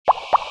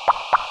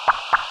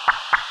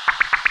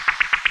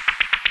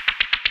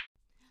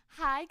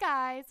Hi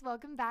guys,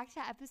 welcome back to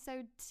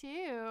episode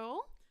 2.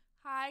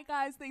 Hi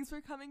guys, thanks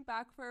for coming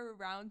back for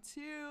round 2.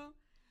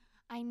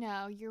 I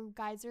know you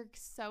guys are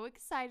so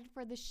excited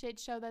for the shit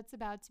show that's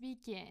about to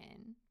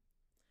begin.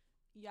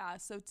 Yeah,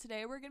 so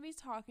today we're going to be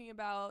talking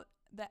about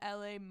the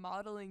LA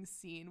modeling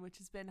scene, which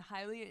has been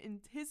highly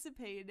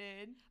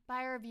anticipated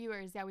By our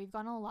viewers. Yeah, we've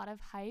gotten a lot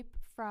of hype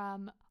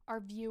from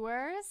our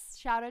viewers.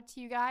 Shout out to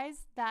you guys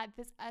that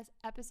this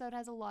episode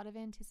has a lot of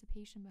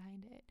anticipation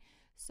behind it.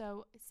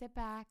 So sit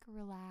back,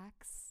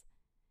 relax,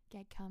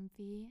 get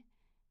comfy,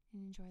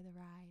 and enjoy the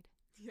ride.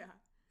 Yeah.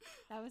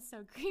 That was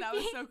so creepy. That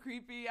was so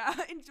creepy. Yeah,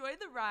 enjoy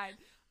the ride.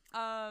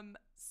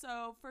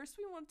 So first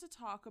we want to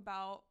talk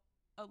about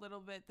a little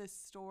bit this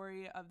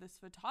story of this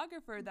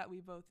photographer that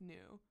we both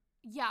knew.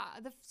 Yeah,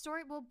 the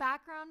story, well,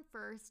 background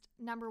first.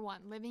 Number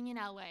one, living in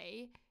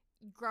LA,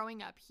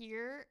 growing up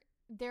here,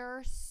 there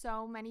are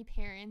so many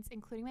parents,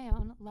 including my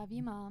own, love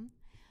you, Mom,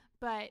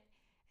 but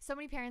so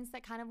many parents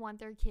that kind of want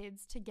their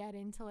kids to get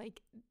into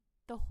like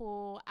the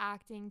whole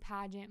acting,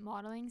 pageant,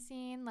 modeling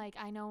scene. Like,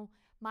 I know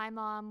my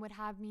mom would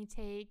have me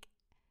take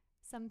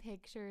some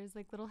pictures,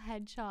 like little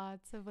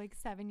headshots of like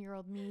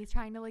 7-year-old me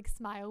trying to like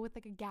smile with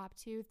like a gap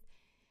tooth.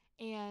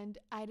 And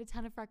I had a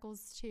ton of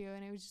freckles too,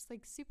 and it was just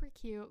like super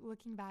cute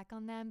looking back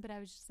on them. But I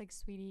was just like,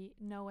 sweetie,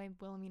 no way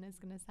Wilhelmina's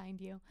gonna sign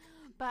you.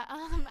 But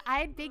I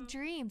had big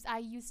dreams. I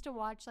used to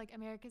watch like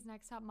America's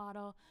Next Top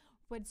Model,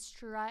 would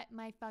strut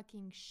my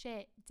fucking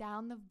shit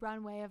down the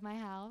runway of my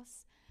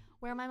house,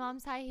 wear my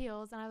mom's high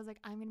heels, and I was like,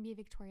 I'm gonna be a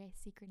Victoria's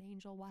Secret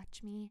angel,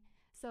 watch me.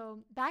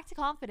 So back to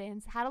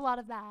confidence, had a lot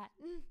of that.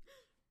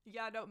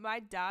 Yeah, no, my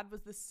dad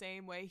was the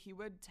same way. He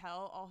would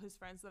tell all his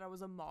friends that I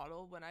was a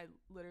model when I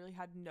literally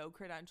had no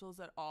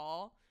credentials at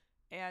all.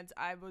 And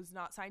I was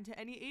not signed to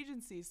any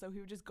agency. So he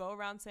would just go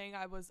around saying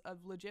I was a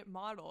legit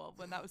model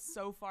when that was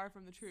so far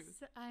from the truth.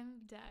 So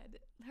I'm dead.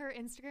 Her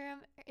Instagram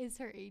is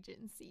her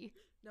agency.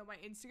 No, my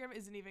Instagram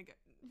isn't even good.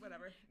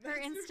 Whatever.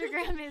 Her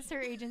Instagram is her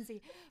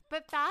agency.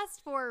 But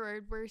fast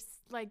forward,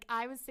 like,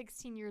 I was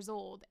 16 years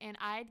old and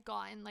I'd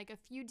gotten like a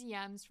few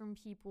DMs from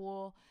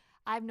people.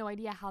 I have no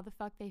idea how the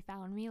fuck they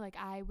found me. Like,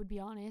 I would be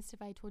honest,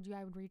 if I told you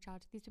I would reach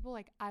out to these people,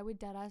 like, I would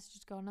deadass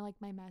just go into like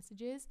my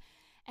messages,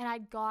 and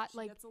I'd got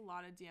like, that's a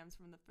lot of DMs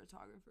from the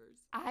photographers.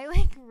 I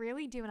like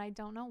really do, and I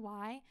don't know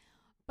why,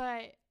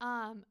 but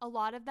a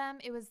lot of them,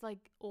 it was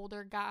like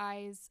older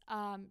guys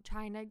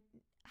trying to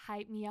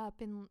hype me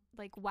up and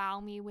like wow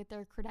me with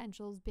their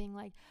credentials, being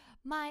like,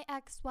 my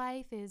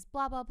ex-wife is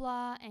blah blah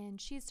blah and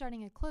she's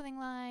starting a clothing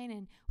line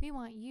and we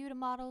want you to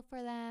model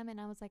for them.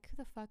 And I was like, who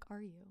the fuck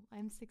are you?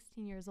 I'm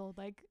 16 years old.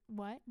 Like,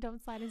 what?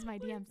 Don't slide into my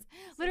DMs.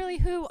 Literally,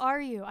 who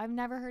are you? I've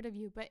never heard of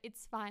you, but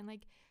it's fine.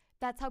 Like,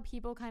 that's how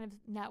people kind of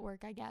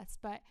network, I guess.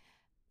 But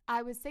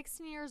I was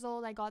 16 years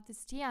old. I got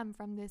this DM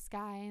from this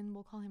guy, and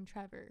we'll call him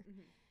Trevor.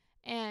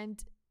 Mm-hmm.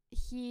 And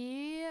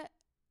he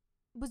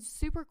was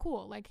super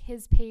cool. Like,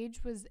 his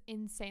page was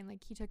insane.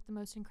 Like, he took the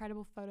most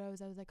incredible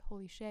photos. I was like,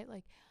 holy shit,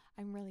 like,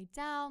 I'm really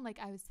down. Like,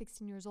 I was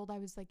 16 years old. I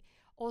was like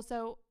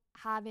also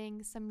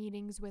having some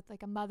meetings with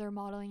like a mother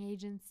modeling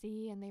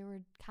agency, and they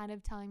were kind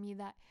of telling me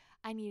that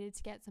I needed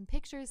to get some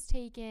pictures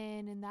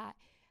taken and that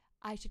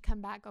I should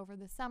come back over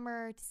the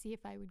summer to see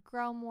if I would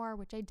grow more,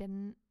 which I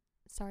didn't.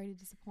 Sorry to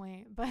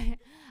disappoint, but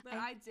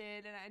I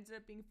did, and I ended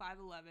up being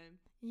 5'11".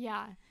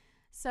 Yeah.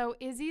 So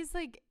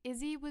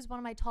Izzy was one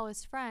of my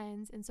tallest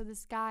friends, and so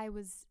this guy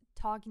was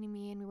talking to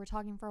me, and we were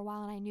talking for a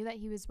while, and I knew that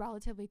he was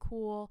relatively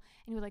cool,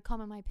 and he would like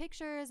comment my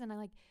pictures, and I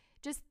like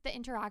just the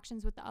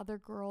interactions with the other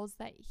girls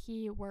that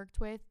he worked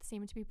with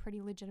seemed to be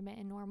pretty legitimate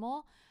and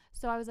normal.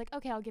 So I was like,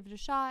 okay, I'll give it a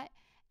shot.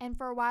 And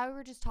for a while we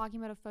were just talking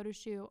about a photo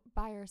shoot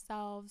by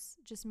ourselves,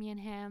 just me and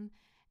him.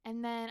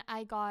 And then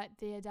I got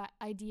the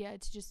idea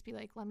to just be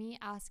like, let me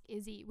ask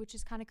Izzy, which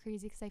is kind of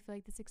crazy because I feel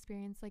like this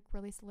experience like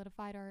really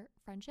solidified our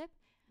friendship.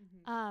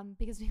 Mm-hmm.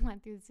 Because we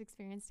went through this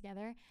experience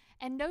together.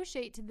 And no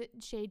shade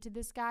to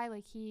this guy.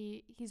 Like,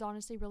 he's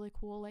honestly really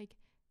cool. Like,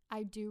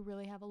 I do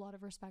really have a lot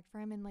of respect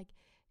for him, and like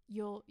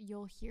you'll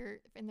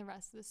hear in the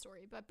rest of the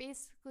story. But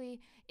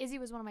basically, Izzy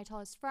was one of my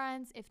tallest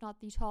friends, if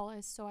not the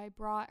tallest. So I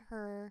brought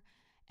her,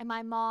 and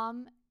my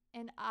mom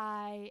and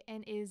I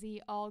and Izzy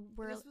all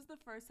were. This was the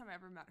first time I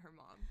ever met her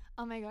mom.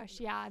 Oh my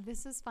gosh, yeah,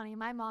 this is funny.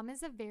 My mom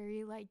is a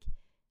very like,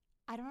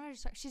 I don't know how to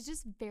describe. She's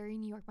just very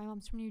New York. My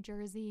mom's from New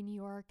Jersey, New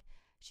York.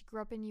 She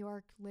grew up in New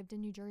York, lived in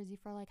New Jersey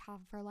for like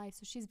half of her life.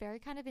 So she's very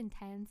kind of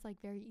intense,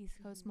 like very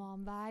East Coast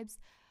mom vibes.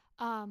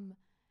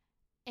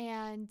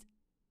 And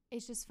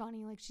it's just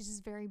funny. Like, she's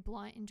just very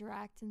blunt and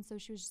direct. And so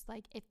she was just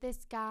like, if this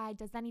guy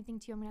does anything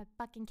to you, I'm going to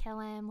fucking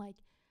kill him. Like,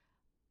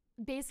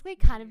 basically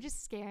kind of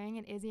just scaring.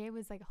 And Izzy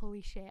was like,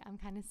 holy shit, I'm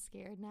kind of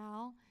scared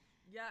now.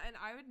 Yeah, and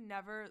I would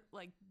never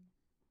like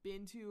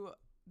been to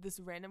this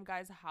random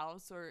guy's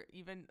house or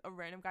even a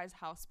random guy's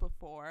house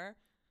before.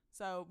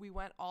 So we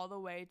went all the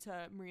way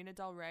to Marina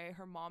Del Rey.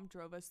 Her mom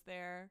drove us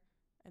there.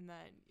 And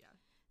then, yeah.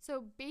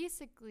 So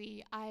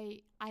basically,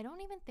 I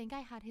don't even think I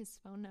had his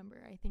phone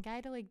number. I think I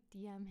had to like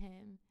DM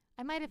him.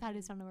 I might have had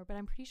his phone number, but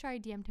I'm pretty sure I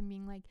DM'd him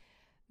being like,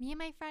 me and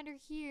my friend are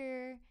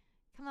here.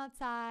 Come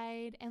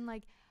outside. And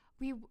like,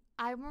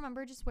 I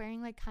remember just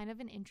wearing like kind of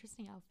an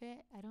interesting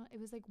outfit. It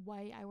was like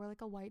white. I wore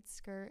like a white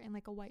skirt and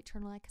like a white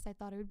turtleneck because I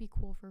thought it would be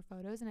cool for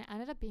photos, and it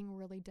ended up being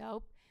really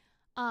dope.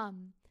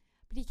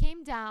 But he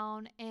came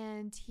down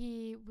and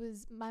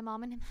my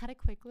mom and him had a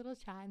quick little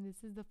chat, and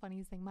this is the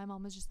funniest thing. My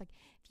mom was just like,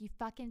 if you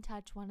fucking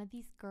touch one of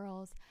these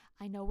girls,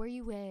 I know where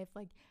you live.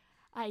 Like,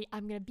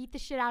 I'm going to beat the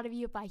shit out of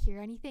you if I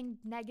hear anything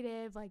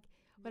negative, like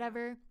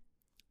whatever. Yeah.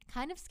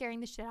 Kind of scaring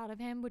the shit out of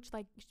him, which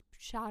like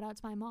shout out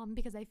to my mom,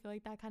 because I feel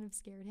like that kind of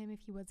scared him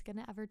if he was going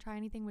to ever try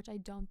anything, which I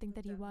don't think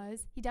that he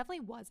was. He definitely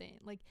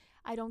wasn't. Like,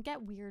 I don't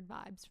get weird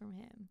vibes from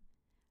him.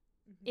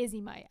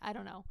 Izzy might. I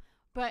don't know.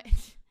 But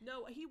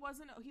no, he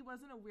wasn't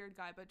a weird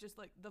guy, but just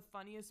like the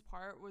funniest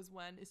part was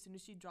when as soon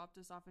as she dropped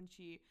us off and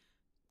she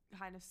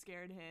kind of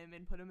scared him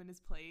and put him in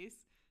his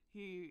place,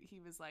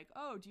 he was like,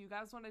 oh, do you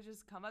guys want to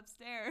just come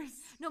upstairs?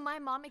 No, my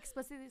mom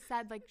explicitly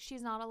said like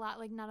she's not allowed,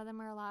 like none of them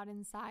are allowed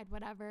inside,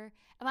 whatever.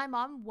 And my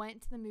mom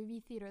went to the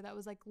movie theater that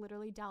was like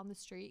literally down the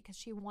street because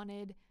she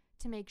wanted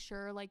to make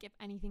sure like if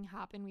anything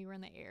happened we were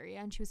in the area,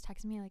 and she was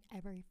texting me like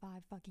every 5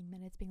 fucking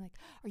minutes being like,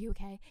 are you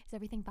okay, is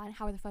everything fine,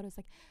 how are the photos,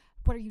 like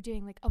what are you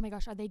doing, like oh my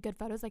gosh, are they good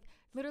photos, like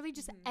literally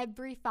just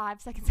every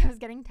 5 seconds I was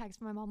getting texts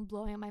from my mom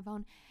blowing up my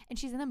phone, and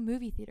she's in the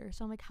movie theater,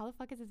 so I'm like, how the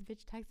fuck is this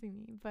bitch texting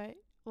me? But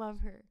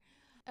love her.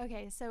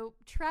 Okay, so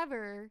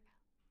Trevor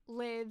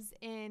lives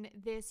in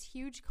this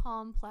huge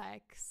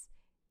complex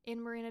in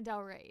Marina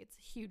Del Rey. It's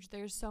huge.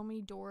 There's so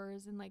many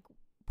doors and like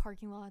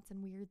parking lots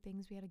and weird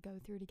things we had to go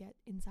through to get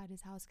inside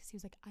his house because he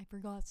was like, I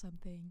forgot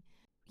something.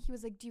 He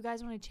was like, do you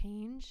guys want to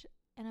change?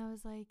 And I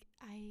was like,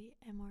 I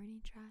am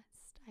already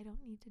dressed. I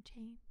don't need to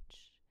change.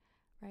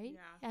 Right?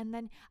 Yeah. And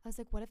then I was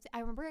like, what if,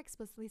 I remember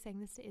explicitly saying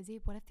this to Izzy,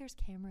 what if there's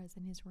cameras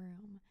in his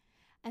room?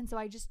 And so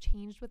I just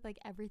changed with like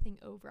everything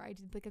over. I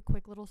did like a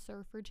quick little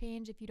surfer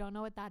change. If you don't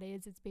know what that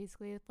is, it's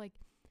basically if like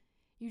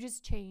you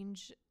just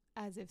change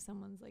as if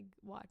someone's like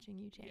watching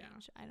you change.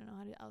 Yeah. I don't know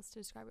how else to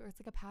describe it. Or it's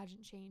like a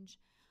pageant change.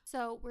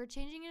 So we're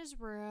changing in his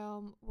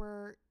room.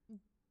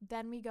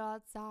 Then we go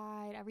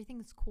outside.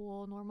 Everything's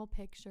cool. Normal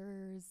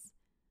pictures,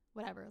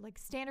 whatever. Like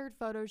standard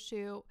photo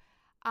shoot.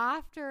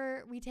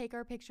 After we take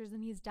our pictures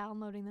and he's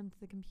downloading them to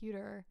the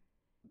computer,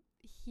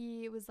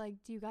 he was like,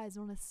 do you guys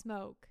want to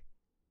smoke?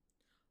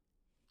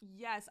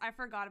 Yes, I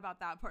forgot about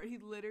that part. He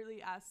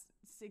literally asked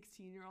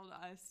 16-year-old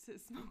us to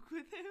smoke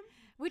with him.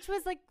 Which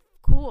was like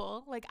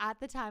cool. Like at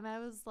the time I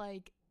was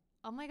like,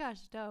 oh my gosh,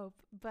 dope.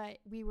 But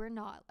we were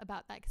not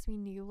about that because we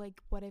knew like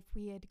what if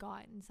we had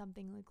gotten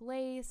something like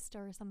laced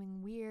or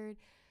something weird.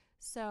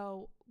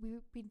 So we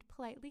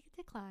politely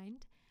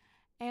declined.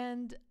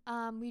 And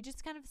we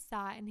just kind of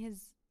sat in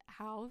his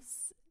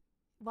house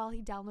while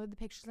he downloaded the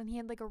pictures. And he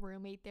had like a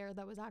roommate there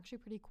that was actually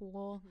pretty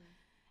cool. Mm-hmm.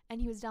 And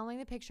he was downloading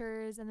the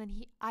pictures, and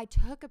then I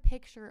took a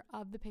picture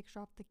of the picture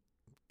off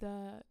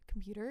the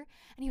computer,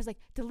 and he was like,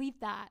 delete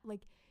that.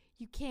 Like,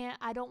 you can't,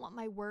 I don't want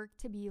my work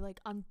to be like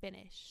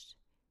unfinished.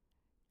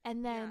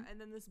 And then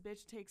this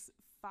bitch takes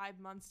 5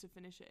 months to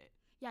finish it.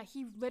 Yeah,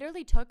 he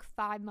literally took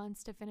 5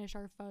 months to finish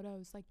our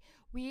photos. Like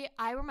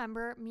I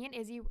remember me and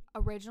Izzy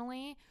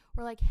originally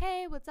were like,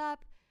 hey, what's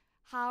up?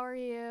 How are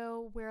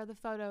you? Where are the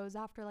photos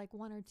after like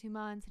 1 or 2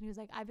 months? And he was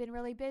like, I've been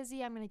really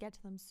busy. I'm going to get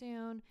to them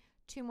soon.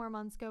 2 more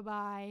months go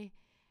by,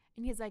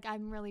 and he's like,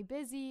 I'm really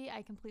busy.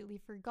 I completely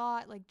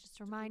forgot. Like, just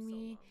remind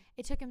me.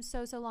 It took him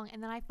so long.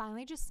 And then I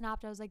finally just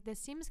snapped. I was like, this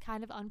seems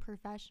kind of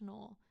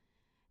unprofessional.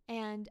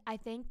 And I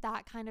think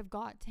that kind of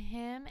got to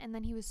him. And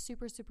then he was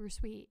super, super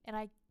sweet. And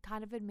I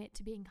kind of admit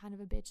to being kind of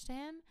a bitch to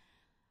him.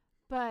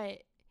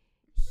 But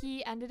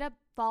he ended up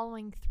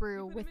following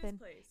through within.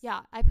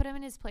 Yeah, I put him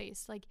in his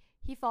place. Like,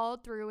 he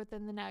followed through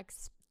within the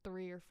next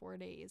 3 or 4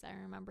 days. I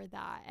remember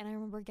that. And I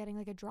remember getting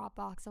like a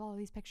Dropbox of all of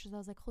these pictures. I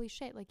was like, holy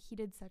shit, like he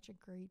did such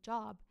a great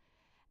job.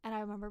 And I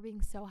remember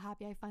being so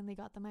happy I finally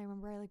got them. I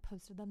remember I like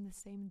posted them the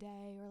same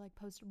day, or like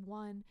posted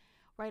one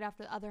right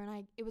after the other.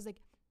 And it was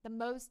like the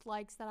most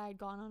likes that I had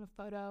gotten on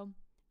a photo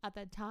at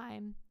that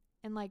time.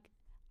 And like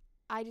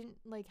I didn't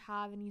like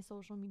have any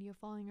social media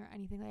following or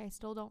anything. Like I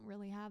still don't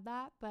really have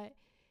that, but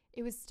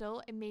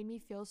it made me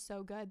feel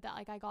so good that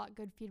like I got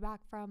good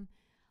feedback from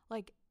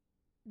like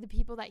the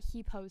people that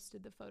he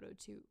posted the photo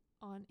to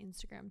on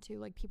Instagram too.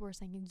 Like people were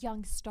saying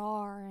young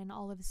star and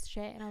all of this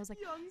shit, and I was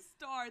like, young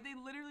star. They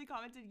literally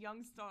commented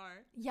young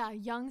star. Yeah,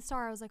 young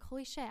star. I was like,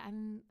 holy shit,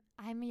 I'm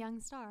a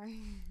young star.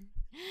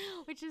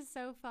 Which is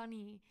so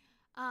funny.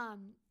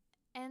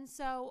 And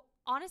so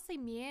honestly,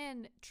 me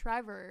and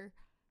Trevor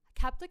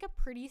kept like a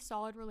pretty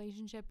solid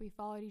relationship. We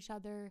followed each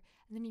other,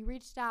 and then he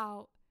reached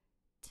out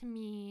to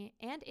me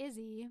and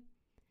Izzy,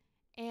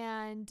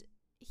 and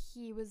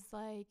he was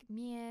like,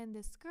 me and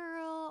this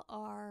girl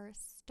are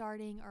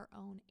starting our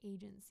own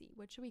agency.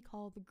 What should we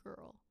call the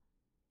girl?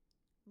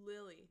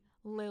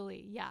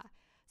 Lily, yeah.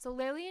 So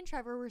Lily and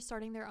Trevor were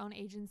starting their own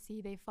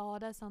agency. They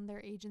followed us on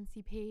their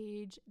agency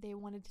page. They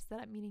wanted to set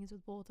up meetings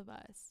with both of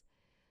us.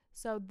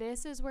 So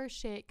this is where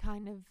shit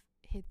kind of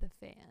hit the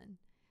fan.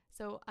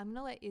 So I'm going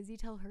to let Izzy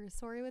tell her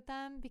story with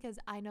them, because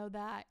I know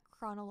that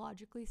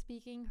chronologically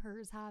speaking,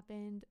 hers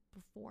happened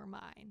before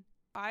mine.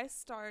 I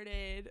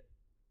started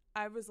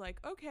I was like,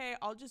 okay,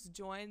 I'll just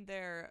join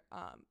their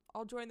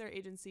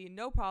agency,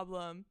 no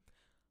problem.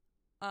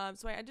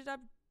 So I ended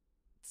up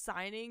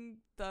signing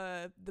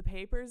the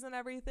papers and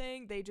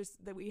everything.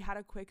 That we had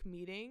a quick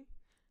meeting,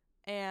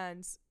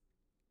 and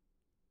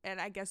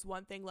I guess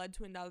one thing led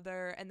to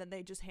another, and then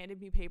they just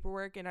handed me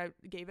paperwork, and I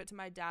gave it to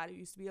my dad, who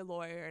used to be a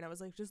lawyer, and I was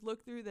like, just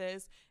look through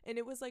this. And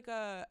it was like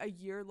a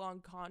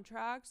year-long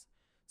contract,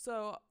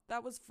 so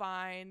that was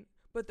fine,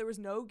 but there was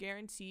no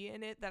guarantee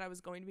in it that I was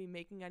going to be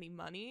making any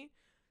money.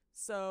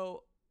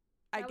 So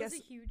I guess that was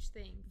a huge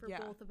thing for yeah.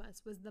 both of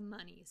us, was the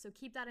money. So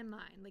keep that in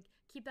mind. Like,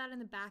 keep that in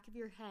the back of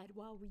your head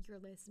while you're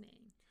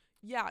listening.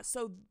 Yeah,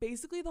 so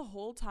basically the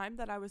whole time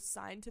that I was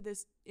signed to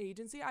this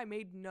agency, I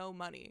made no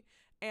money.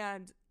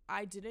 And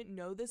I didn't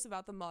know this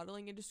about the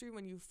modeling industry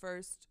when you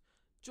first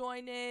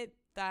join it,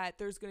 that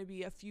there's going to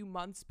be a few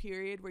months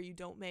period where you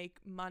don't make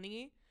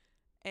money,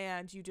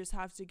 and you just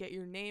have to get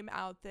your name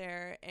out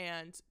there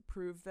and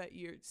prove that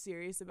you're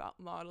serious about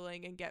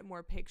modeling and get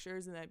more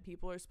pictures, and then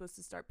people are supposed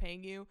to start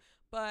paying you.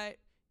 But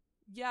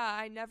yeah,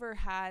 I never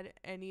had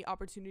any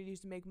opportunities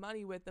to make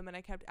money with them, and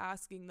I kept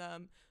asking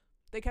them.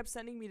 They kept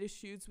sending me to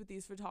shoots with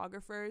these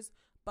photographers,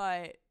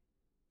 but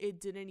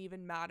it didn't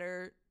even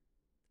matter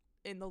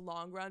in the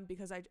long run,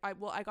 because I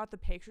got the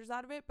pictures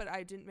out of it, but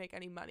I didn't make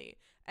any money.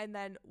 And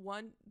then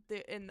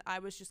and I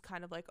was just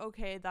kind of like,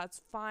 okay,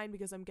 that's fine,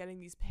 because I'm getting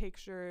these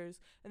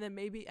pictures. And then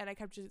and I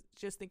kept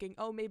just thinking,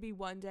 oh, maybe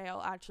one day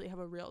I'll actually have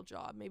a real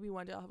job. Maybe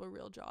one day I'll have a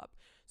real job.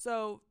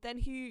 So then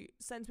he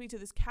sends me to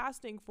this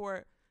casting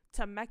for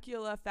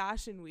Temecula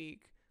Fashion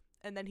Week.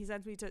 And then he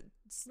sends me to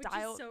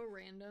Style. Which is so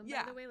random.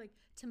 Yeah. By the way, like,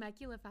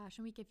 Temecula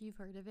Fashion Week, if you've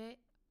heard of it,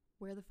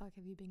 where the fuck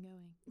have you been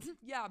going?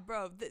 Yeah,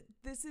 bro,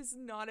 this is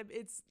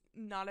it's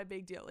not a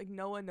big deal. Like,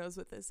 no one knows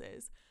what this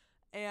is.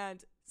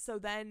 And so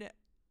then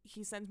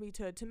he sends me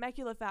to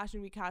Temecula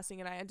Fashion Week casting,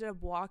 and I ended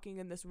up walking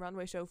in this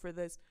runway show for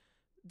this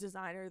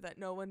designer that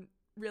no one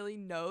really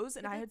knows.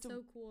 And I had to.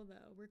 So cool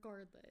though,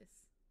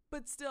 regardless.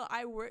 But still,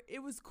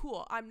 it was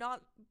cool. I'm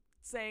not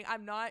saying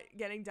I'm not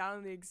getting down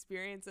on the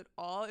experience at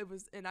all.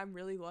 And I'm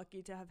really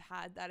lucky to have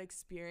had that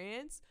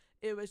experience.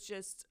 It was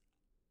just,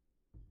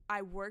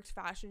 I worked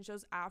fashion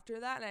shows after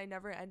that, and I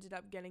never ended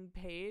up getting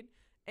paid.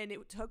 And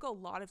it took a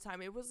lot of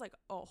time. It was like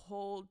a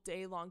whole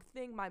day long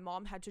thing. My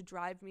mom had to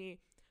drive me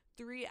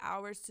 3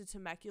 hours to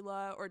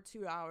Temecula, or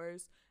 2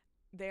 hours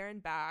there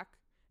and back.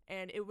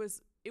 And it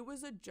was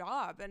a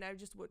job, and I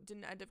just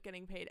didn't end up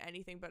getting paid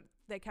anything, but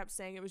they kept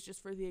saying it was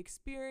just for the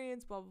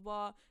experience, blah, blah,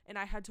 blah. And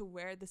I had to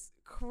wear this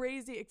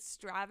crazy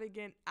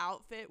extravagant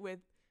outfit with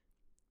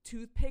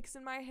toothpicks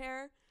in my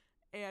hair.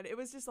 And it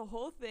was just a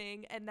whole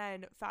thing. And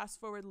then fast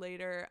forward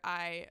later,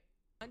 I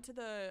went to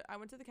the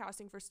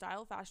casting for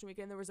Style Fashion Week,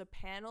 and there was a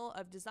panel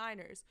of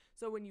designers.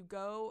 So when you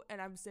go, and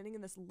I'm sitting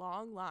in this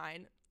long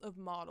line of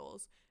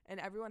models, and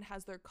everyone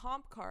has their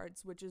comp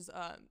cards, which is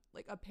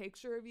like a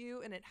picture of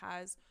you, and it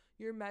has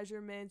your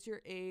measurements,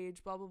 your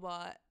age, blah, blah,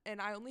 blah. And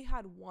I only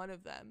had one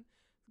of them,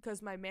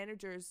 because my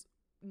managers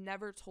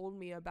never told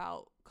me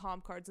about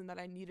comp cards and that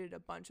I needed a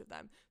bunch of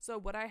them. So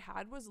what I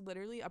had was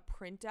literally a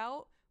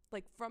printout,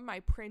 like from my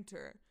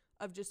printer,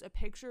 of just a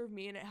picture of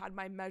me, and it had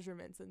my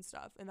measurements and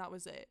stuff, and that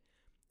was it.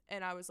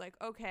 And I was like,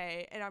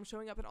 okay. And I'm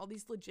showing up, and all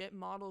these legit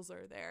models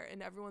are there,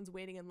 and everyone's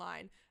waiting in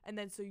line. And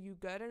then so you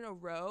get in a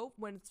row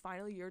when it's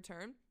finally your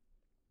turn,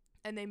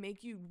 and they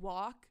make you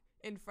walk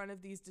in front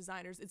of these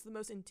designers. It's the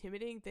most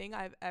intimidating thing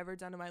I've ever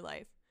done in my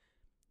life.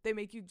 They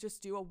make you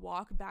just do a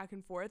walk back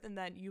and forth, and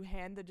then you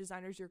hand the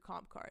designers your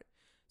comp card.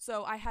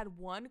 So I had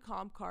one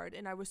comp card,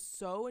 and I was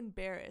so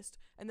embarrassed.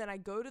 And then I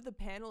go to the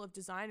panel of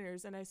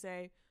designers, and I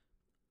say,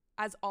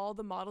 as all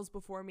the models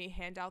before me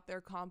hand out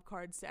their comp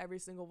cards to every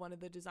single one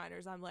of the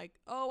designers, I'm like,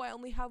 oh, I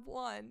only have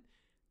one.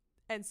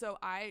 And so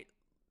I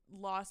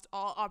lost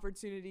all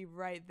opportunity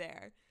right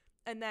there.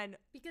 And then,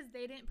 because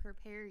they didn't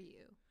prepare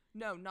you.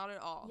 No, not at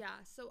all. Yeah.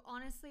 So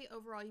honestly,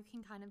 overall, you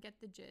can kind of get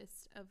the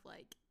gist of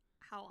like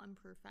how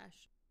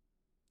unprofessional.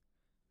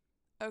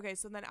 Okay,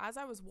 so then as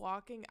I was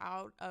walking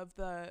out of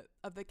the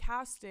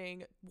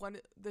casting,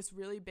 this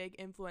really big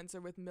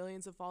influencer with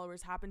millions of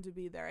followers happened to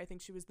be there. I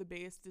think she was the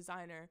biggest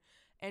designer,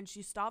 and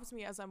she stops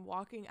me as I'm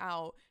walking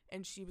out,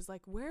 and she was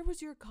like, "Where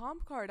was your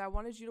comp card? I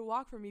wanted you to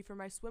walk for me for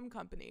my swim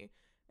company."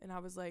 And I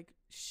was like,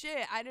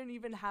 "Shit, I didn't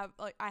even have,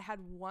 like, I had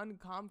one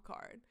comp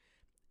card."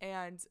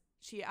 And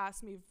she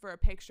asked me for a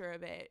picture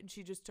of it, and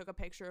she just took a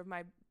picture of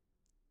my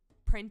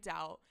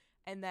printout.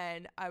 And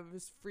then I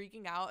was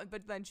freaking out,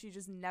 but then she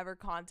just never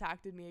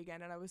contacted me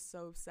again, and I was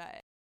so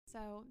upset.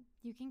 So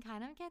you can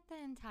kind of get the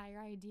entire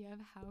idea of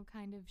how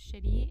kind of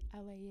shitty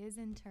LA is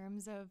in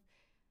terms of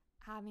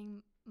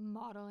having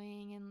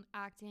modeling and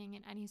acting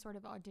and any sort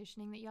of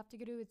auditioning that you have to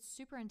go to. It's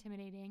super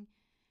intimidating.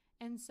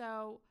 And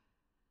so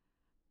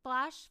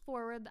flash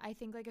forward, I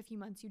think like a few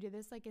months, you did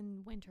this like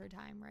in winter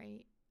time,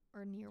 right?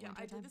 Or near winter time.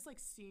 Yeah, I did this like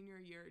senior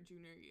year,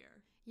 junior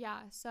year.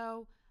 Yeah,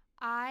 so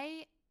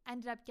I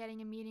ended up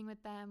getting a meeting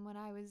with them when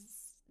I was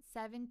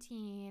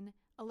 17,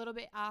 a little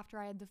bit after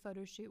I had the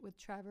photo shoot with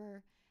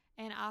Trevor,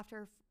 and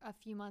after a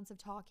few months of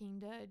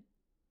talking to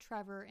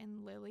Trevor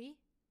and Lily.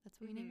 That's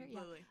what we named her? Yeah.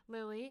 Lily.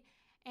 Lily.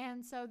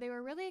 And so they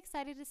were really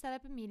excited to set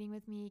up a meeting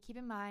with me. Keep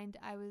in mind,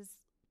 I was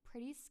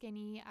pretty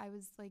skinny. I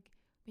was like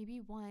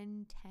maybe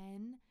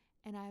 110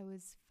 and I'm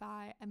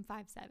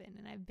 5'7",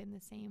 and I've been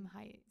the same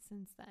height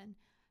since then.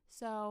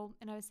 So,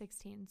 and I was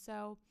 16.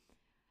 So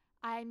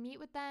I meet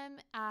with them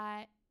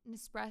at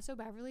Nespresso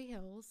Beverly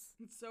Hills.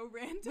 It's so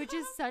random. Which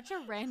is such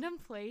a random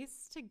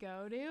place to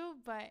go to,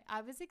 but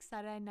I was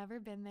excited. I'd never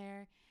been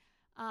there.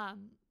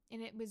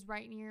 And it was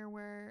right near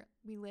where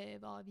we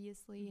live,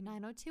 obviously.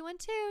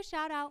 90212,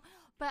 shout out.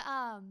 But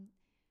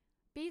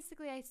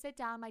basically I sit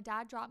down, my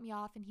dad dropped me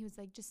off, and he was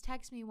like, just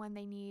text me when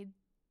they need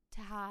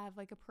to have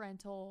like a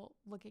parental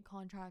look at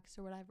contracts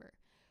or whatever.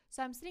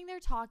 So I'm sitting there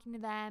talking to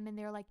them, and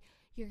they're like,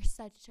 you're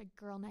such a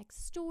girl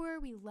next door.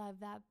 We love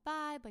that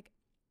vibe. Like,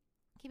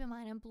 keep in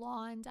mind, I'm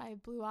blonde. I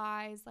have blue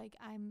eyes. Like,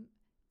 I'm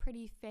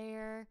pretty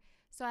fair.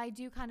 So I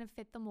do kind of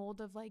fit the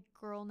mold of like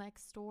girl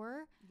next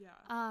door. Yeah.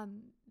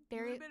 It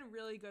would have been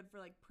really good for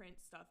like print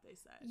stuff, they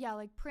said. Yeah,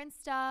 like print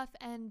stuff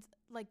and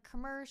like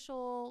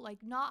commercial, like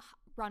not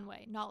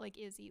runway, not like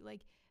Izzy,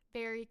 like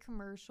very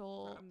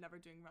commercial. I'm never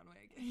doing runway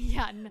again.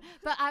 Yeah,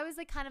 but I was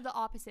like kind of the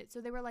opposite.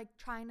 So they were like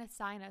trying to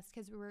sign us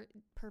because we were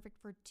perfect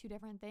for two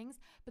different things.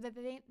 But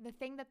the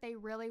thing that they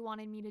really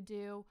wanted me to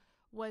do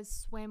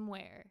was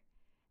swimwear.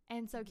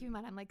 And so keep in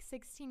mind, I'm like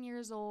 16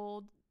 years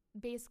old,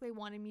 basically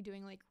wanted me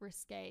doing like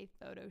risque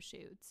photo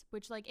shoots,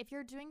 which like if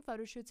you're doing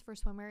photo shoots for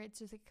swimwear, it's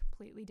just a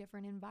completely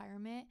different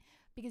environment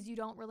because you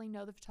don't really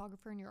know the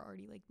photographer and you're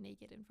already like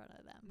naked in front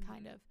of them,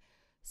 kind of.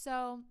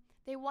 So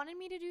they wanted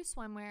me to do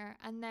swimwear,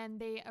 and then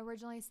they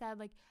originally said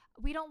like,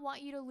 we don't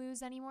want you to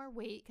lose any more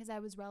weight because I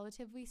was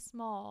relatively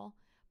small,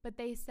 but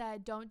they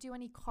said don't do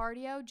any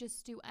cardio,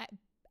 just do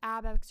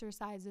ab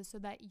exercises so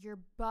that your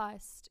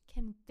bust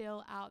can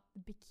fill out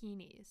the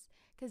bikinis.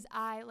 Because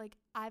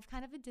I've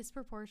kind of a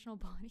disproportional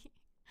body.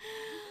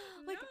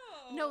 Like,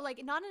 no,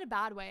 like not in a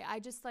bad way. I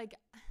just like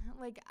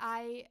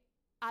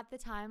at the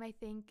time, I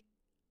think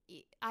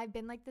I've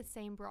been like the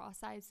same bra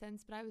size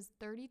since, but I was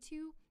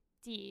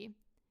 32D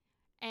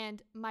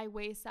and my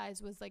waist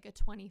size was like a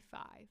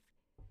 25.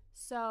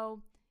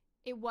 So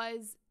it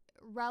was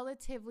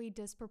relatively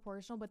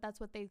disproportional, but that's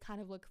what they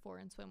kind of look for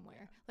in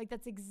swimwear. Like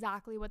that's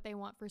exactly what they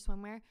want for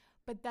swimwear,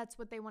 but that's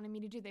what they wanted me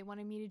to do. They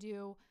wanted me to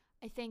do,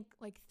 I think,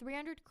 like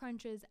 300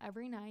 crunches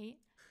every night.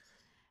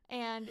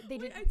 And they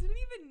didn't. I didn't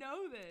even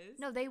know this.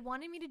 No, they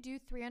wanted me to do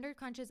 300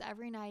 crunches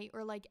every night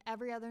or like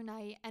every other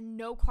night and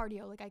no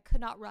cardio. Like I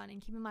could not run.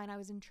 And keep in mind, I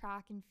was in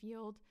track and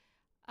field.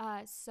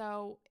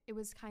 So it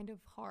was kind of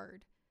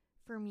hard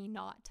for me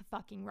not to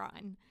fucking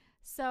run.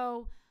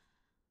 So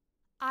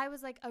I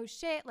was like, oh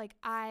shit. Like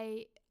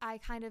I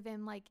kind of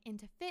am like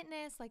into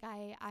fitness. Like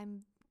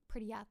I'm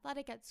pretty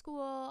athletic at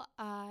school.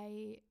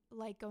 I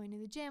like going to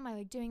the gym. I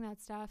like doing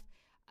that stuff.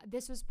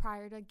 This was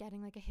prior to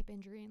getting like a hip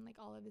injury and like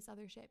all of this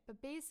other shit.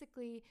 But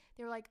basically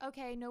they were like,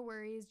 okay, no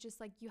worries. Just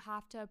like you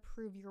have to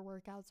approve your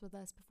workouts with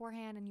us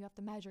beforehand and you have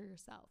to measure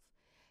yourself,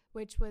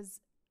 which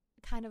was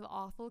kind of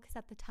awful because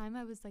at the time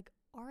I was like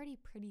already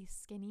pretty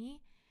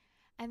skinny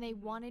and they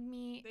wanted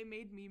me. They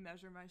made me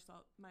measure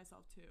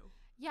myself too.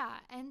 Yeah.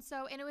 And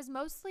it was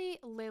mostly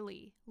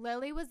Lily.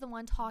 Lily was the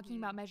one talking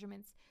about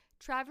measurements.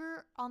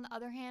 Trevor, on the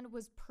other hand,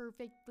 was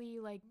perfectly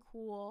like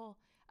cool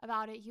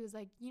about it. He was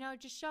like,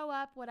 just show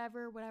up,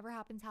 whatever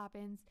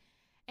happens.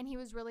 And he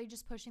was really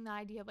just pushing the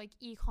idea of like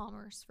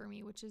e-commerce for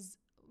me, which is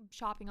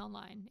shopping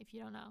online, if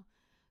you don't know.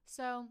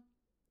 So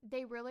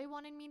they really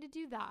wanted me to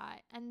do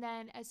that. And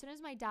then as soon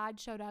as my dad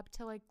showed up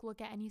to like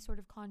look at any sort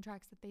of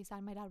contracts that they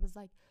signed, my dad was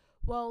like,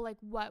 well, like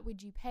what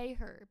would you pay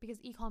her?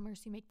 Because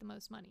e-commerce, you make the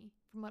most money,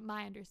 from what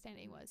my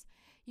understanding was.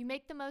 You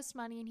make the most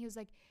money. And he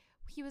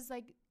was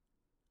like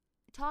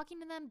talking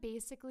to them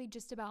basically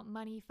just about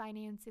money,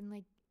 finance, and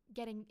like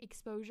getting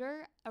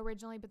exposure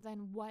originally, but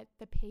then what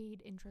the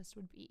paid interest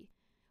would be,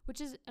 which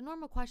is a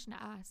normal question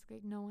to ask.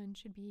 Like no one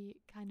should be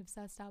kind of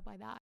sussed out by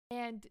that.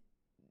 And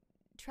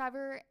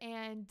Trevor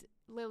and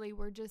Lily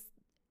were just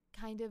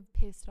kind of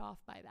pissed off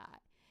by that.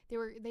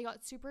 They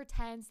got super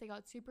tense. They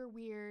got super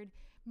weird.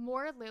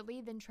 More Lily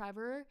than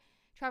Trevor.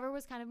 Trevor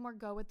was kind of more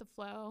go with the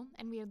flow,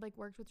 and we had like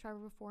worked with Trevor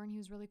before and he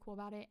was really cool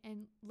about it.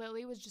 And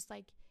Lily was just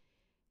like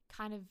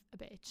kind of a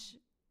bitch,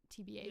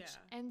 TBH.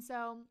 Yeah. And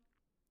so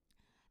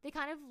they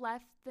kind of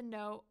left the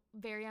note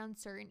very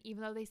uncertain,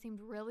 even though they seemed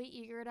really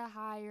eager to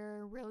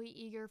hire, really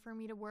eager for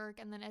me to work.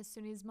 And then as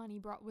soon as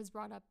money was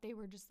brought up, they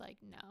were just like,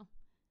 no.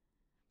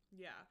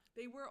 Yeah,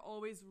 they were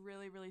always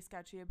really, really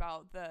sketchy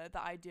about the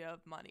idea of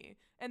money.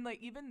 And like,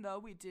 even though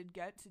we did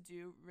get to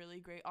do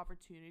really great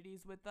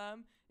opportunities with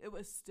them, it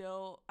was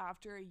still,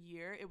 after a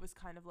year, it was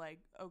kind of like,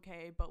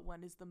 okay, but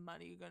when is the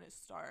money going to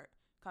start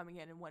coming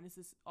in and when is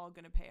this all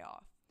going to pay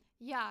off?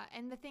 Yeah,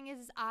 and the thing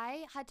is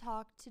I had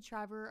talked to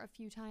Trevor a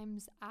few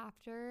times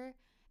after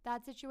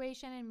that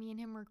situation, and me and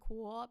him were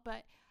cool,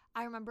 but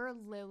I remember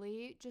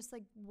Lily just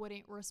like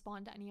wouldn't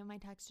respond to any of my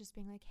texts, just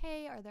being like,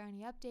 hey, are there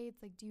any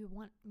updates? Like, do you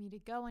want me to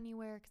go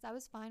anywhere? Because I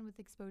was fine with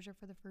exposure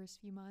for the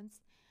first few months,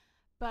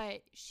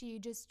 but she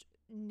just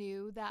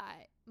knew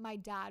that my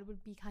dad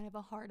would be kind of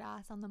a hard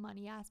ass on the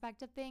money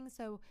aspect of things,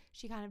 so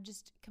she kind of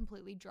just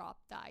completely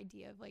dropped the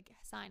idea of like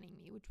signing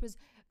me, which was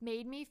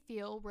made me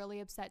feel really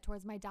upset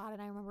towards my dad.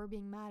 And I remember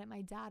being mad at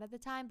my dad at the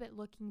time, but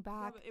looking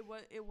back,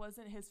 it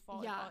wasn't his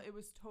fault Yeah. at all. It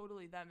was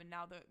totally them, and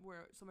now that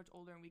we're so much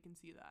older and we can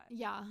see that.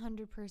 yeah,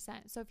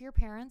 100%. So if your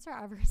parents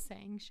are ever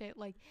saying shit,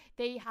 like,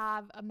 they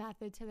have a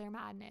method to their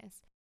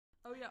madness.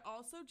 Oh yeah,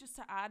 also just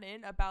to add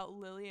in about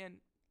Lily and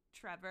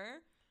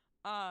Trevor,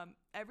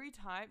 every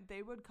time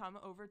they would come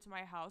over to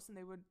my house and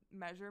they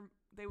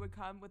would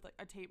come with like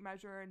a tape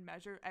measure and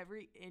measure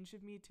every inch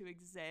of me to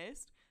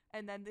exist,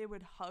 and then they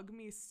would hug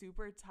me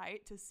super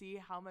tight to see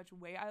how much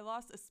weight I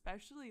lost,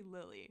 especially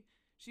Lily.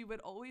 She would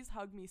always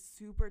hug me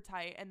super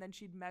tight, and then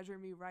she'd measure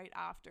me right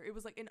after. It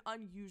was like an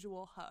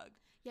unusual hug.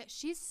 Yeah,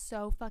 she's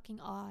so fucking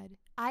odd.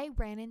 I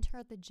ran into her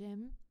at the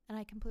gym, and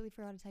I completely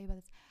forgot to tell you about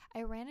this.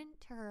 I ran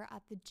into her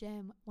at the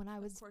gym when I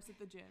was Of course, at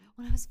the gym.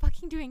 when I was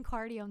fucking doing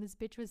cardio, and this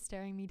bitch was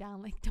staring me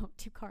down like, don't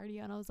do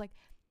cardio. And I was like,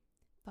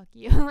 fuck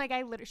you. Like,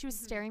 she was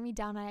staring me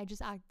down, and I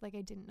just acted like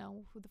I didn't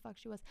know who the fuck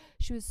she was.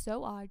 She was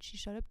so odd. She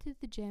showed up to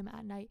the gym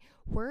at night,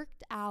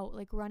 worked out,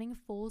 like running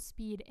full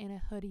speed in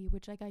a hoodie,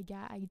 which like I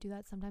do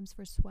that sometimes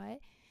for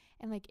sweat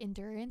and like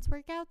endurance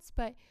workouts,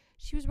 but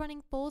she was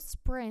running full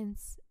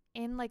sprints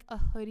in like a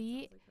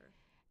hoodie. Sounds like her.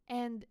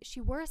 And she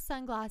wore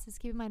sunglasses.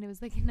 Keep in mind, it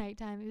was like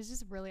nighttime. It was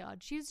just really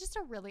odd. She was just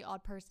a really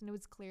odd person. It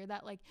was clear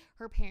that like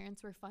her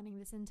parents were funding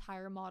this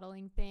entire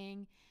modeling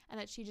thing, and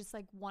that she just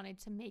like wanted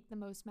to make the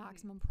most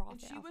maximum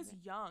profit. And she was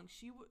young.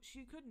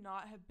 She could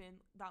not have been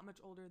that much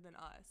older than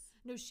us.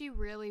 No, she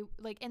really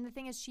like. And the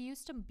thing is, she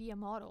used to be a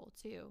model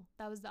too.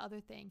 That was the other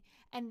thing.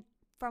 And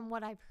from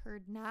what I've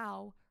heard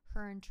now,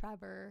 her and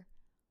Trevor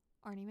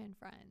aren't even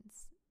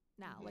friends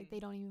now. Like, they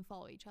don't even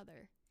follow each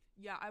other.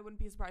 Yeah, I wouldn't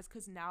be surprised,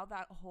 because now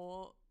that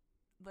whole,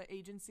 the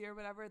agency or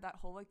whatever, that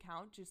whole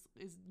account just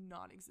is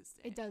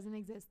non-existent. It doesn't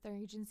exist. Their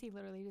agency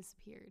literally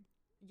disappeared.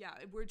 Yeah,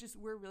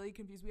 we're really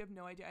confused. We have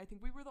no idea. I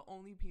think we were the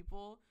only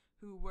people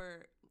who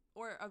were,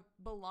 or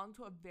belonged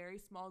to a very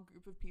small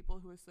group of people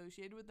who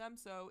associated with them.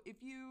 So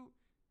if you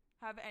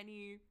have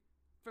any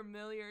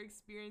familiar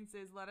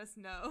experiences, let us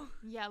know.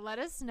 Yeah, let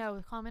us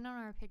know. Comment on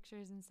our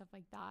pictures and stuff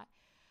like that.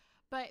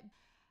 But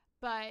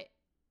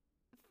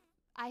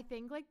I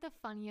think like the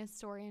funniest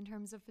story in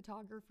terms of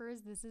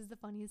photographers, this is the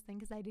funniest thing,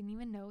 because I didn't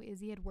even know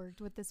Izzy had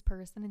worked with this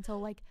person until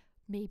like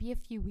maybe a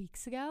few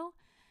weeks ago.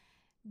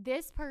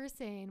 This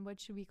person,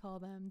 what should we call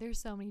them? There's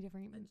so many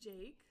different.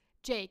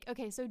 Jake.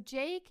 Okay, so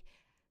Jake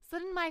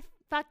slid into my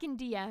fucking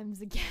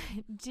DMs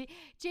again.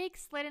 Jake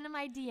slid into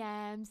my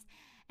DMs,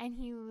 and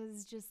he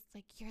was just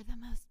like, "You're the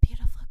most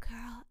beautiful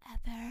girl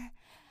ever.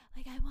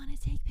 Like, I want to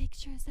take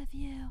pictures of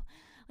you."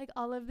 Like,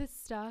 all of this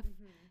stuff.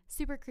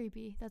 Super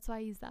creepy. That's why I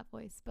use that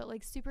voice. But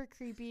like, super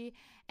creepy.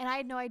 And I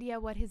had no idea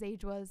what his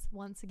age was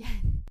once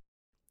again.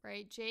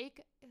 Right?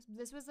 Jake,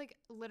 this was like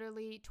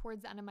literally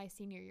towards the end of my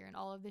senior year, and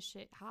all of this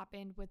shit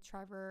happened with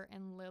Trevor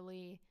and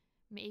Lily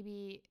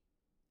maybe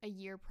a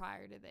year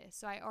prior to this.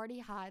 So I already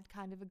had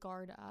kind of a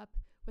guard up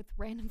with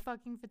random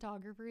fucking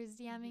photographers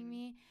DMing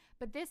me.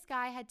 But this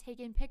guy had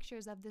taken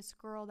pictures of this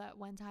girl that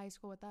went to high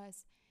school with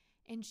us.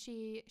 And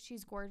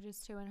she's gorgeous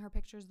too, and her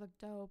pictures look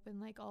dope, and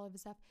like all of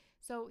his stuff.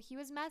 So he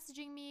was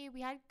messaging me.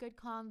 We had good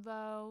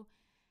convo.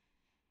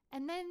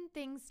 And then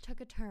things took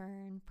a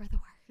turn for the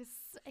worse.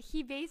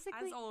 He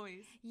basically, as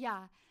always.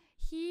 Yeah.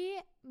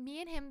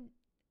 Me and him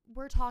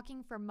were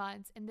talking for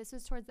months, and this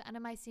was towards the end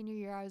of my senior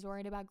year. I was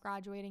worried about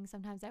graduating.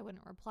 Sometimes I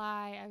wouldn't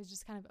reply. I was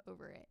just kind of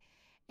over it.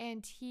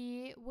 And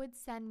he would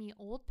send me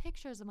old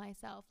pictures of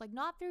myself, like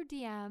not through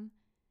DM,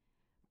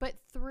 but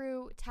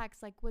through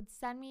text, like would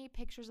send me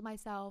pictures of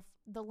myself,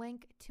 the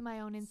link to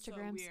my own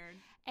Instagrams, So weird.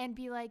 and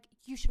be like,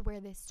 "You should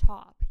wear this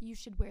top. You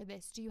should wear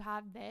this. Do you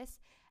have this?"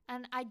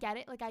 And I get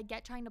it. Like, I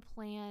get trying to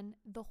plan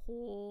the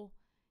whole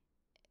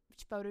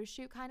photo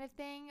shoot kind of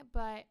thing,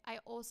 but I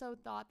also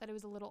thought that it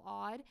was a little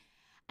odd.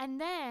 And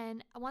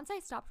then once I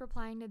stopped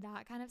replying to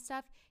that kind of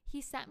stuff,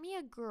 he sent me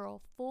a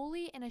girl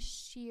fully in a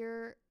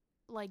sheer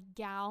like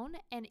gown,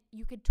 and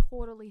you could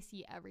totally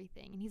see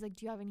everything. And he's like,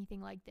 "Do you have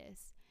anything like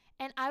this?"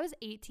 And I was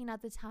 18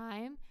 at the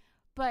time,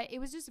 but it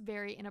was just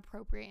very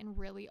inappropriate and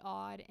really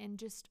odd, and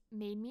just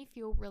made me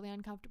feel really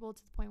uncomfortable,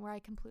 to the point where I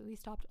completely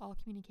stopped all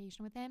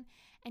communication with him.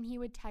 And he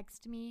would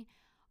text me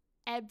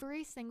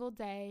every single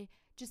day,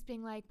 just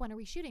being like, "When are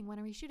we shooting? When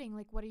are we shooting?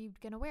 Like, what are you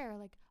going to wear?"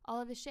 Like, all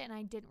of this shit. And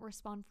I didn't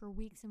respond for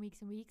weeks and weeks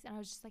and weeks. And I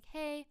was just like,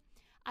 "Hey,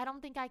 I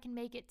don't think I can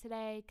make it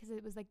today," because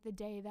it was like the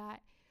day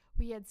that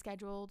we had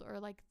scheduled or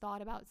like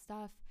thought about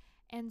stuff.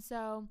 And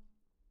so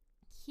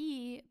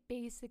he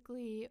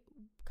basically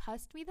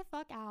cussed me the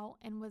fuck out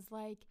and was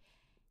like,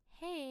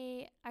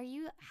 "Hey, are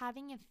you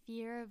having a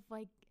fear of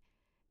like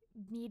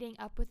meeting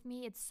up with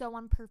me? It's so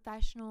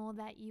unprofessional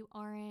that you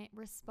aren't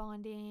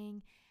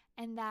responding,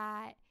 and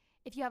that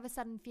if you have a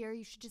sudden fear,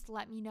 you should just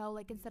let me know,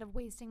 like, instead of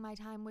wasting my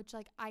time," which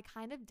like I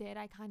kind of did.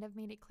 I kind of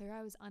made it clear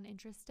I was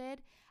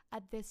uninterested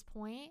at this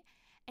point.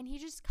 And he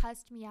just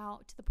cussed me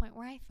out to the point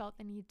where I felt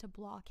the need to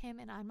block him.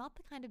 And I'm not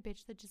the kind of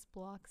bitch that just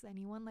blocks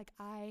anyone. Like,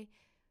 I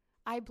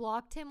I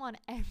blocked him on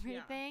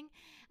everything.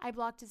 Yeah. I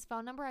blocked his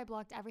phone number. I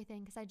blocked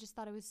everything because I just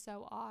thought it was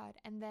so odd.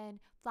 And then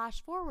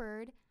flash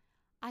forward,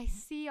 I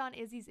see on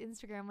Izzy's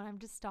Instagram when I'm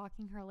just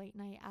stalking her late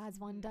night, as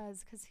one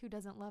does, because who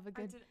doesn't love a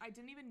good... I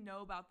didn't even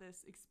know about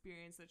this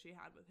experience that she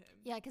had with him.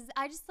 Yeah, because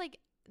I just, like,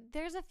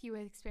 there's a few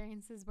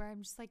experiences where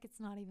I'm just like, it's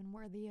not even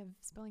worthy of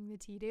spilling the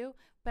tea to.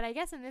 But I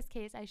guess in this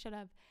case, I should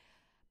have.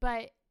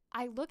 But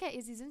I look at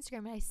Izzy's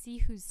Instagram and I see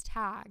who's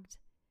tagged.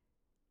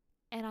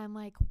 And I'm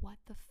like, what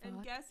the fuck?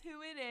 And guess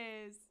who it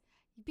is?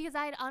 Because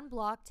I had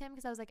unblocked him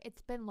because I was like,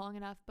 it's been long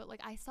enough. But,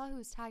 like, I saw who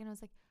was tagged and I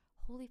was like,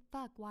 holy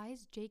fuck, why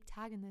is Jake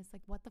tagging this?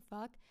 Like, what the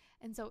fuck?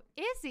 And so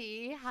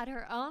Izzy had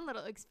her own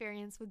little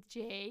experience with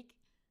Jake.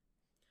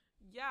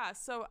 Yeah,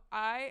 so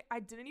I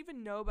didn't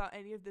even know about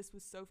any of this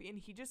with Sophie, and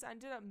he just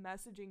ended up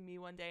messaging me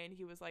one day, and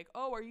he was like,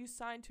 oh, are you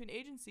signed to an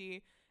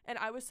agency? And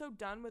I was so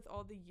done with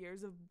all the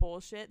years of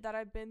bullshit that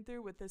I've been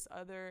through with this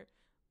other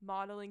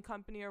modeling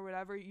company or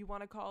whatever you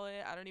want to call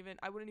it.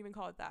 I wouldn't even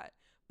call it that.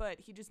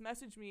 But he just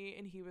messaged me,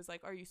 and he was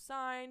like, are you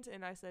signed?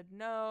 And I said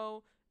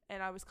no.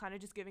 And I was kind of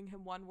just giving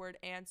him one-word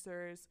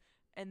answers,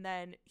 and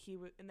then he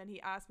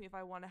asked me if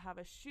I want to have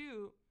a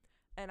shoot,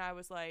 and I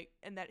was like,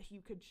 and that he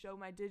could show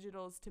my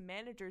digitals to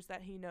managers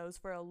that he knows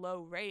for a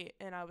low rate,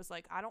 and I was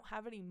like, I don't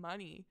have any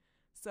money,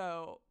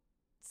 so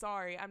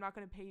sorry, I'm not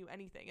going to pay you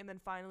anything. And then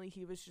finally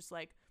he was just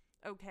like,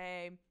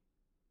 okay,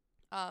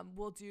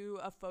 we'll do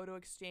a photo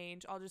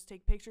exchange. I'll just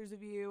take pictures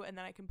of you, and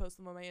then I can post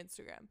them on my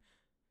Instagram.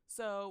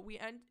 So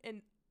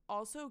and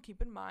also,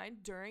 keep in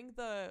mind, during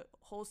the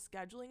whole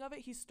scheduling of it,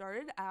 he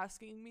started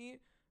asking me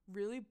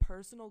really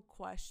personal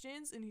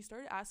questions, and he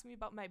started asking me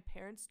about my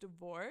parents'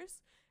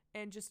 divorce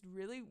and just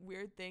really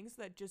weird things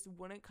that just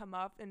wouldn't come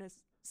up in a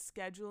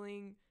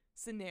scheduling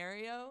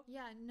scenario.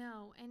 Yeah,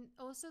 no. And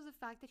also the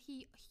fact that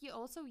he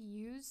also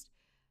used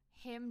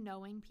him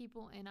knowing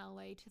people in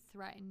LA to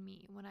threaten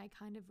me when I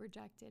kind of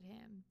rejected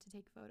him to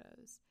take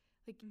photos.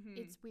 Like,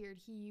 It's weird.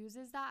 He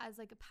uses that as,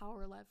 like, a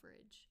power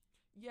leverage.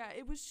 Yeah,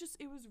 it was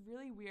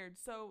really weird.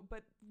 So,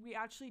 but we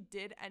actually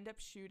did end up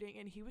shooting,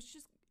 and he was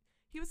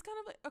kind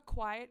of like a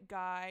quiet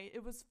guy.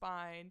 It was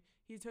fine.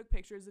 He took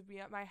pictures of me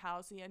at my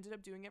house. He ended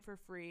up doing it for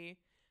free,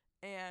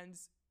 and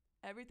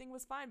everything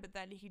was fine. But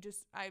then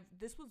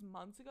this was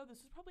months ago.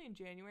 This was probably in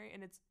January,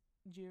 and it's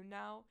June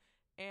now,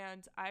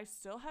 and I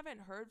still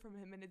haven't heard from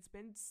him, and it's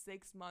been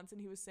 6 months,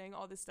 and he was saying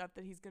all this stuff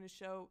that he's going to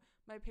show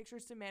my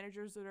pictures to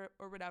managers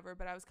or whatever,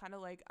 but I was kind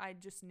of like, I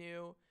just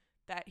knew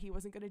that he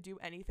wasn't going to do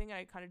anything.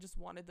 I kind of just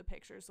wanted the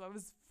picture, so I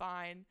was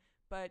fine,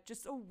 but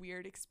just a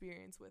weird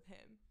experience with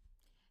him.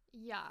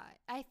 Yeah,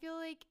 I feel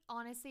like,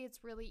 honestly,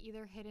 it's really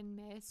either hit and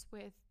miss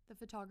with the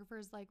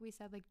photographers. Like we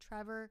said, like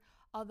Trevor,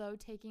 although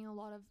taking a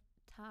lot of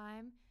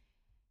time,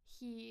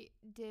 he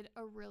did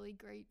a really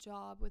great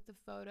job with the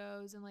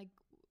photos, and, like,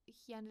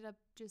 he ended up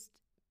just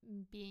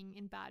being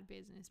in bad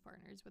business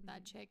partners with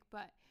that chick.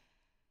 But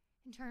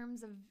in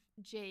terms of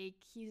Jake,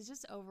 he's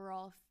just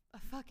overall a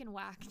fucking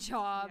whack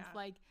job. Yeah.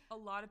 Like, a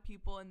lot of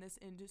people in this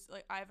industry,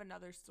 like, I have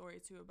another story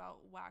too about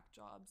whack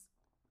jobs.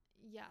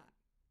 Yeah,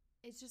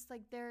 it's just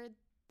like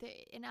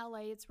in LA,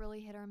 it's really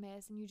hit or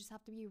miss, and you just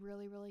have to be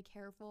really, really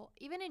careful.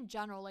 Even in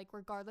general, like,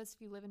 regardless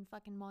if you live in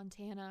fucking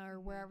Montana or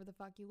wherever the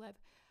fuck you live.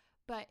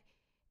 But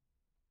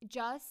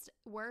just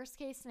worst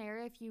case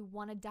scenario, if you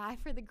want to die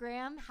for the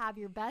gram, have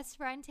your best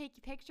friend take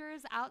you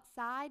pictures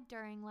outside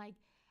during, like,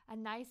 a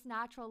nice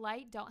natural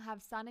light. Don't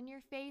have sun in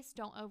your face.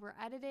 Don't over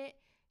edit it.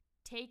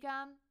 Take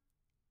them,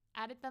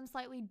 edit them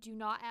slightly. Do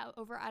not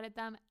over edit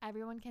them.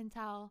 Everyone can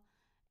tell.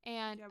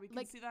 And yeah, we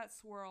can see that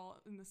swirl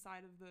in the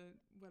side of the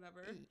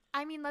whatever.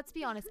 I mean, let's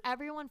be honest.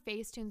 Everyone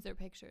Facetunes their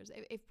pictures.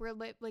 If we're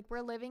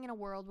we're living in a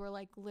world where,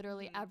 like,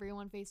 literally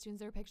everyone Facetunes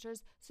their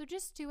pictures, so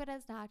just do it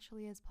as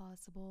naturally as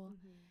possible.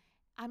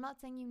 I'm not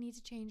saying you need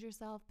to change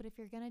yourself, but if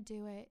you're gonna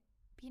do it,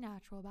 be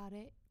natural about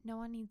it. No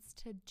one needs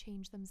to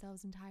change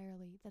themselves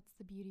entirely. That's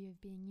the beauty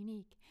of being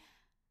unique.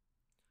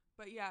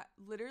 But yeah,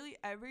 literally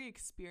every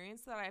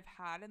experience that I've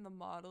had in the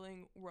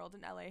modeling world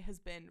in LA has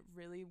been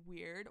really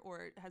weird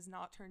or has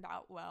not turned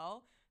out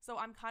well. So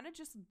I'm kind of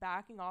just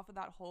backing off of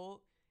that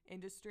whole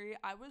industry.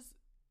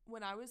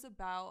 When I was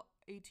about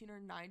 18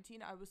 or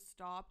 19, I was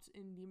stopped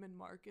in Neiman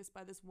Marcus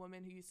by this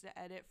woman who used to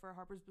edit for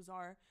Harper's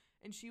Bazaar,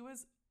 and she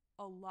was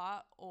a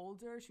lot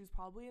older. She was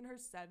probably in her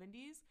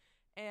 70s,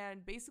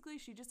 and basically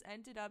she just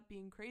ended up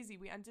being crazy.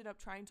 We ended up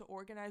trying to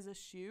organize a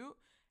shoot,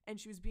 and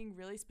she was being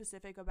really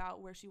specific about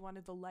where she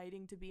wanted the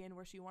lighting to be and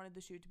where she wanted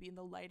the shoot to be, and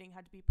the lighting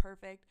had to be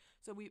perfect.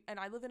 And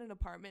I live in an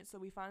apartment, so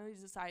we finally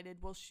decided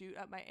we'll shoot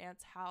at my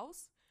aunt's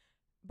house.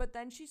 But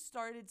then she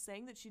started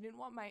saying that she didn't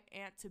want my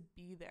aunt to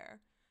be there.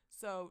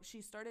 So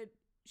she started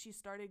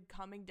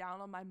coming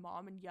down on my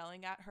mom and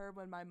yelling at her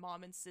when my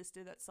mom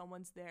insisted that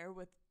someone's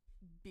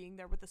being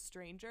there with a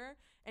stranger.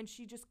 And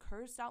she just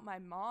cursed out my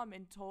mom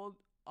and told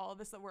all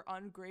of us that we're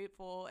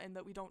ungrateful and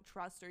that we don't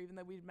trust her, even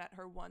though we'd met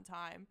her one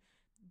time,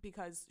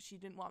 because she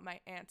didn't want my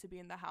aunt to be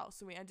in the house.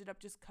 So we ended up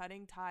just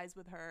cutting ties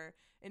with her,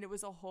 and it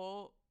was a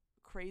whole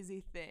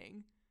crazy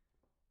thing.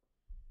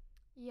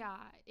 Yeah,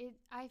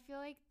 I feel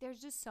like there's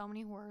just so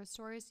many horror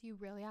stories. You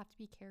really have to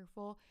be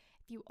careful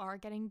if you are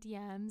getting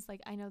DMs.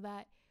 Like, I know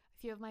that a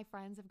few of my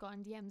friends have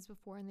gotten DMs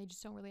before and they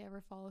just don't really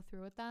ever follow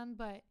through with them.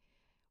 But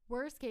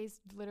worst case,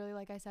 literally,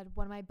 like I said,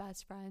 one of my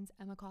best friends,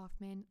 Emma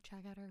Kaufman,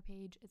 check out her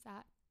page. It's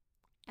at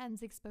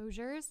Ends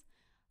Exposures.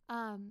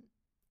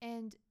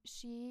 And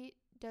she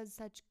does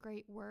such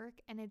great work,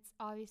 and it's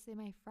obviously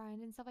my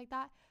friend and stuff like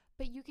that.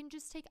 But you can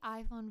just take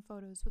iPhone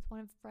photos with one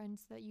of the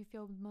friends that you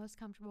feel most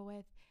comfortable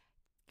with.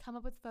 Come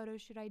up with photo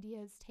shoot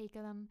ideas, take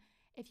them.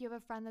 If you have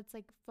a friend that's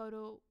like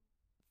photo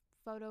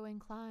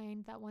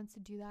inclined that wants to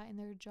do that in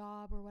their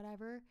job or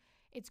whatever,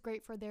 it's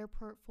great for their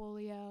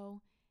portfolio.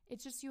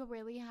 It's just you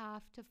really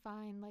have to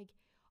find, like,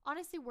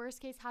 honestly, worst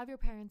case, have your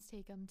parents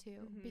take them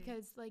too,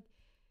 because like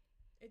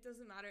it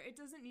doesn't matter. It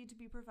doesn't need to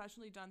be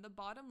professionally done. The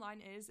bottom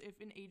line is, if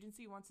an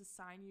agency wants to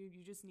sign you,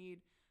 you just need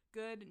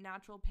good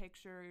natural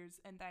pictures,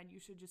 and then you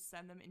should just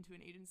send them into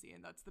an agency,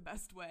 and that's the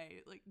best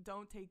way. Like,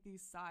 don't take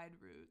these side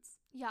routes.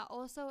 Yeah,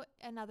 also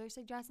another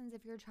suggestion is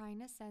if you're trying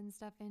to send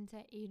stuff into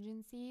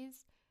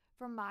agencies,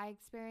 from my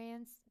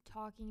experience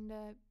talking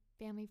to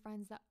family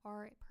friends that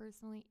are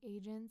personally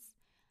agents,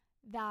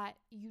 that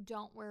you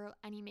don't wear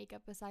any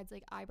makeup besides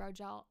like eyebrow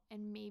gel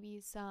and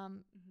maybe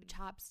some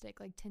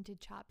chapstick, like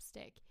tinted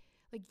chapstick.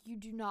 Like, you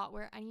do not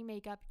wear any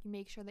makeup. You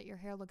make sure that your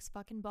hair looks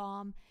fucking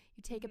bomb.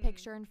 You take a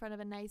picture in front of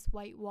a nice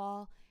white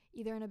wall,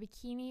 either in a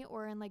bikini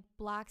or in like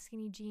black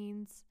skinny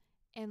jeans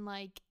and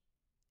like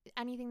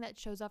anything that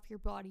shows off your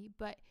body.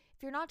 But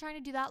if you're not trying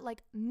to do that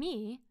like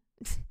me,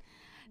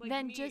 Like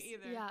then me just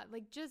either.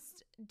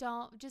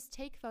 just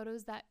take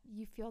photos that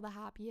you feel the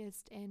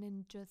happiest in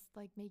and just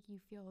like make you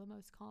feel the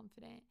most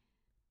confident.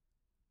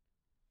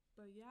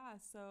 But yeah,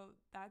 so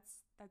that's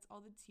all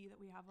the tea that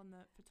we have on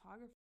the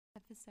photography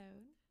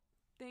Episode.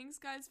 Thanks,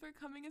 guys, for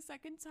coming a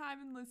second time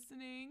and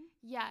listening.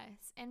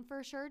 Yes, and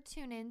for sure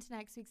tune in to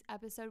next week's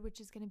episode, which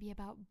is going to be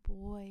about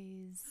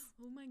boys.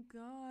 Oh my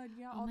god,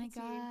 yeah, Oh all my the tea.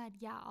 god,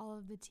 yeah, all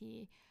of the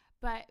tea.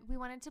 But we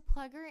wanted to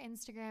plug our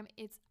Instagram.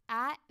 It's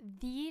at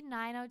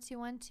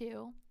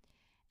the90212,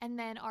 and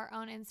then our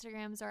own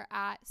Instagrams are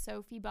at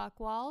Sophie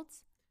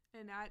Buckwald,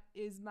 And that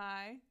is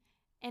my...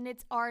 and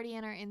it's already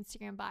in our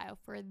Instagram bio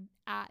for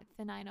at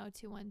the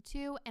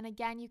 90212. And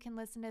again, you can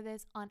listen to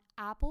this on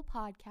Apple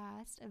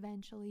Podcast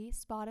eventually,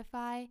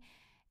 Spotify,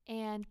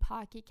 and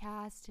Pocket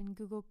Cast and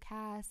Google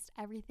Cast,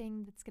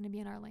 everything that's going to be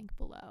in our link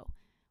below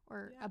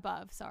or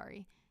above,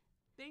 sorry.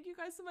 Thank you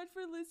guys so much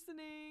for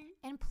listening.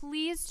 And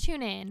please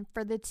tune in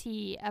for the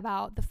tea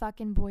about the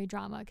fucking boy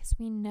drama, because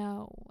we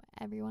know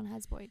everyone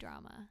has boy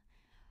drama.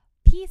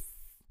 Peace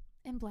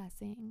and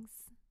blessings.